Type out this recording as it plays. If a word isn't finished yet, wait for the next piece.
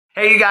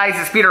Hey you guys,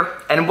 it's Peter,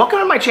 and welcome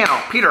to my channel,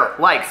 Peter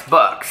Likes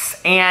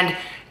Books. And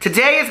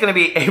today is going to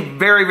be a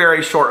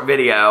very short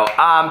video.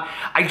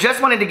 I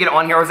just wanted to get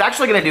on here. I was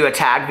actually going to do a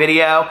tag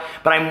video,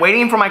 but I'm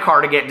waiting for my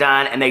car to get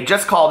done, and they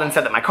just called and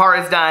said that my car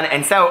is done.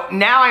 And so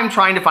now I'm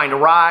trying to find a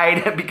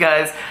ride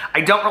because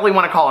I don't really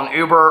want to call an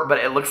Uber, but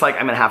it looks like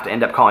I'm going to have to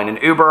end up calling an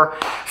Uber, or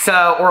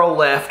a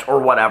Lyft or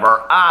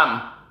whatever.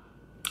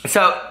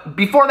 So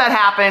before that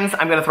happens,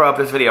 I'm going to throw up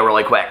this video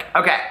really quick.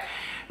 Okay.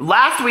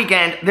 Last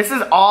weekend, this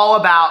is all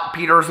about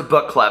Peter's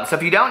book club. So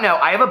if you don't know,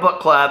 I have a book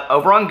club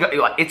over on,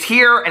 it's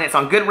here and it's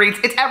on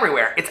Goodreads. It's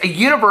everywhere. It's a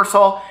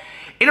universal,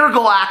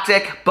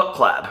 intergalactic book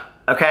club.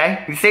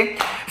 Okay, you see?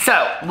 So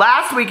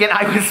last weekend,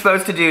 I was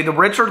supposed to do the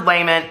Richard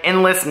Lehman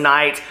Endless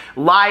Night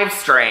live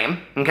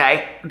stream,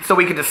 okay, so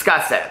we could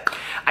discuss it.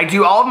 I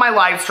do all of my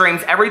live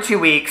streams every 2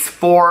 weeks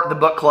for the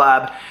book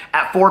club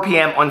at 4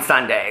 p.m. on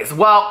Sundays.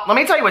 Well, let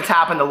me tell you what's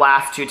happened the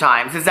last 2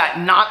 times is that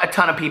not a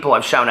ton of people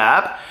have shown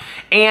up.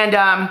 And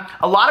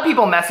a lot of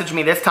people messaged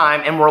me this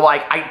time and were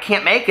like, I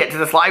can't make it to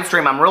this live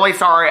stream. I'm really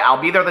sorry. I'll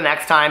be there the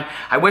next time.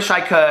 I wish I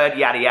could,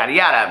 yada, yada,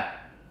 yada.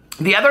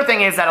 The other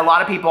thing is that a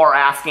lot of people are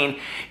asking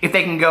if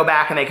they can go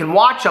back and they can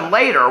watch them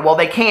later. Well,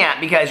 they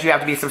can't because you have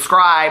to be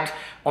subscribed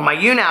on my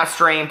YouNow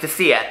stream to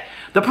see it.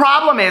 The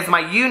problem is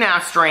my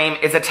YouNow stream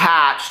is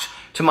attached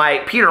to my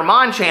Peter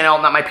Monn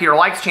channel, not my Peter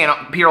Likes channel,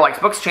 Peter Likes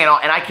Books channel,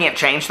 and I can't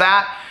change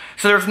that.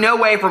 So there's no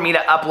way for me to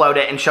upload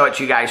it and show it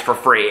to you guys for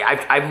free.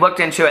 I've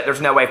looked into it.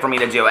 There's no way for me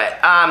to do it.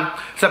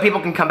 So people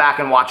can come back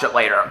and watch it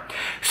later.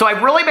 So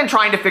I've really been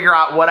trying to figure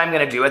out what I'm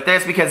going to do with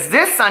this because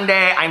this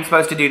Sunday I'm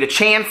supposed to do the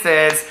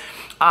Chances,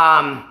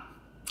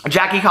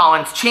 Jackie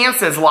Collins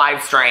Chances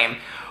live stream.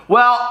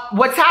 Well,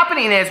 what's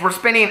happening is we're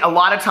spending a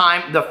lot of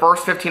time, the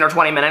first 15 or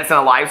 20 minutes in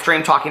a live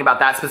stream talking about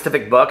that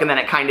specific book, and then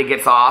it kind of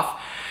gets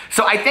off.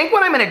 So I think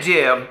what I'm going to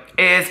do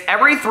is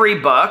every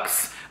 3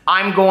 books,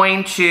 I'm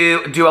going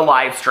to do a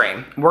live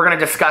stream. We're going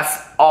to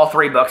discuss all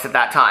 3 books at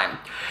that time.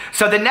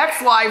 So the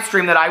next live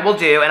stream that I will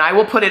do, and I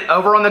will put it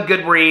over on the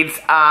Goodreads,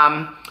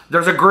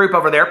 there's a group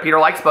over there, Peter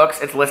Likes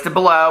Books. It's listed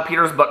below,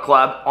 Peter's Book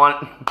Club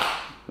on...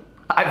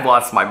 I've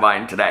lost my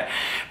mind today.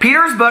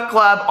 Peter's Book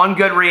Club on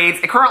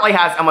Goodreads. It currently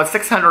has almost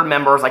 600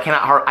 members. I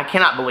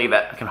cannot believe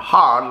it. I can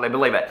hardly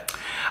believe it.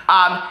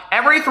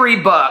 Every 3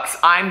 books,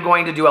 I'm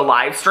going to do a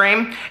live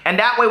stream, and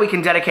that way we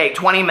can dedicate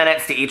 20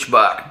 minutes to each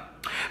book.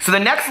 So the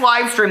next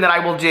live stream that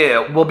I will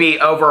do will be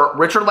over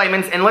Richard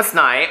Lehman's Endless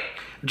Night,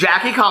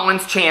 Jackie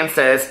Collins'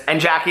 Chances, and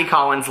Jackie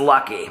Collins'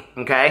 Lucky,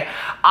 okay?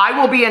 I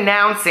will be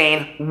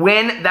announcing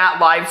when that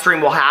live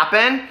stream will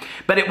happen,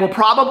 but it will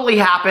probably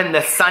happen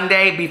the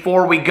Sunday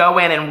before we go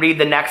in and read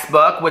the next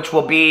book, which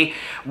will be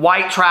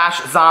White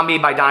Trash Zombie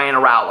by Diana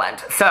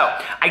Rowland. So,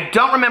 I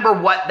don't remember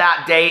what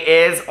that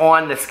day is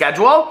on the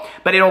schedule,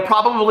 but it'll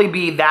probably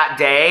be that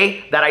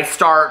day that I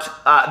start,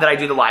 that I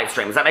do the live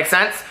stream. Does that make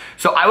sense?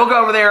 So I will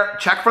go over there,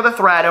 check for the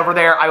thread over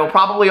there. I will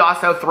probably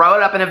also throw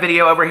it up in a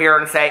video over here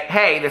and say,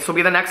 hey, this will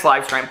be the next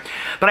live stream.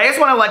 But I just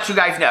want to let you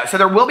guys know. So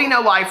there will be no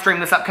live stream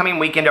this upcoming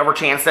weekend over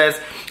Chances.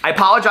 I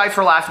apologize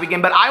for last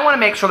weekend, but I want to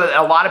make sure that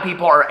a lot of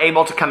people are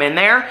able to come in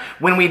there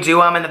when we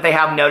do them and that they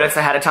have notice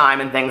ahead of time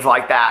and things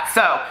like that.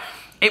 So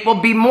it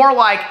will be more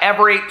like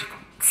every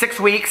 6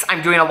 weeks,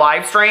 I'm doing a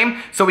live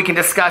stream so we can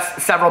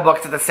discuss several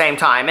books at the same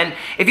time. And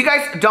if you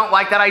guys don't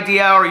like that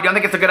idea or you don't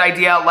think it's a good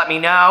idea, let me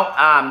know.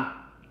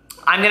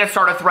 I'm going to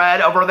start a thread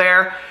over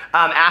there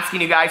asking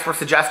you guys for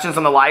suggestions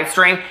on the live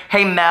stream.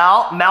 Hey,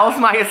 Mel's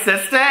my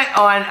assistant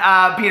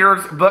on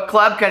Peter's Book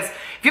Club because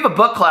if you have a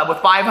book club with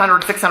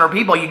 500, 600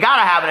 people, you got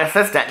to have an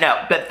assistant.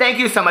 No, but thank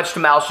you so much to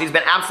Mel. She's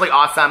been absolutely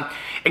awesome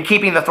in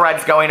keeping the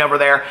threads going over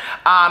there.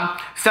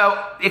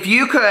 So if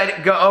you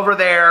could go over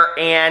there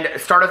and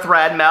start a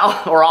thread,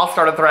 Mel, or I'll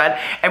start a thread,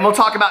 and we'll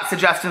talk about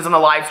suggestions on the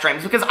live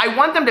streams because I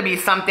want them to be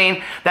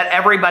something that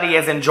everybody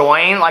is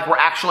enjoying, like we're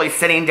actually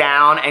sitting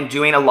down and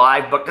doing a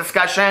live book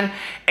discussion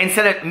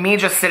instead of me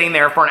just sitting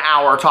there for an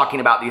hour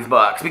talking about these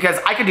books because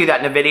I could do that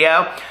in a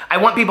video. I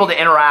want people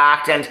to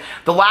interact, and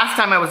the last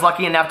time I was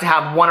lucky enough to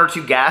have 1 or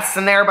 2 guests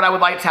in there, but I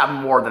would like to have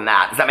more than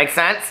that. Does that make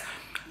sense?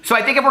 So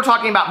I think if we're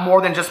talking about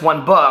more than just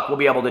 1 book, we'll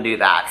be able to do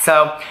that.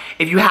 So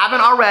if you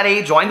haven't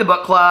already, join the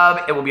book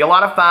club. It will be a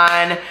lot of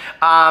fun.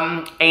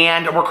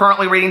 And we're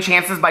currently reading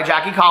Chances by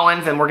Jackie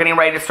Collins, and we're getting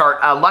ready to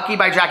start Lucky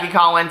by Jackie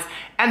Collins,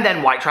 and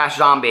then White Trash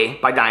Zombie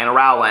by Diana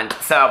Rowland.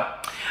 So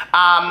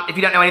if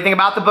you don't know anything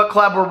about the book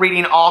club, we're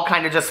reading all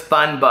kind of just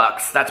fun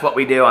books. That's what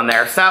we do on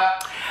there. So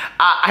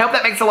I hope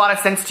that makes a lot of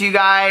sense to you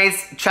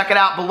guys. Check it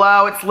out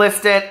below. It's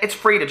listed. It's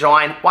free to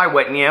join. Why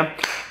wouldn't you?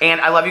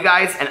 And I love you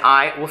guys, and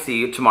I will see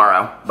you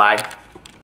tomorrow. Bye.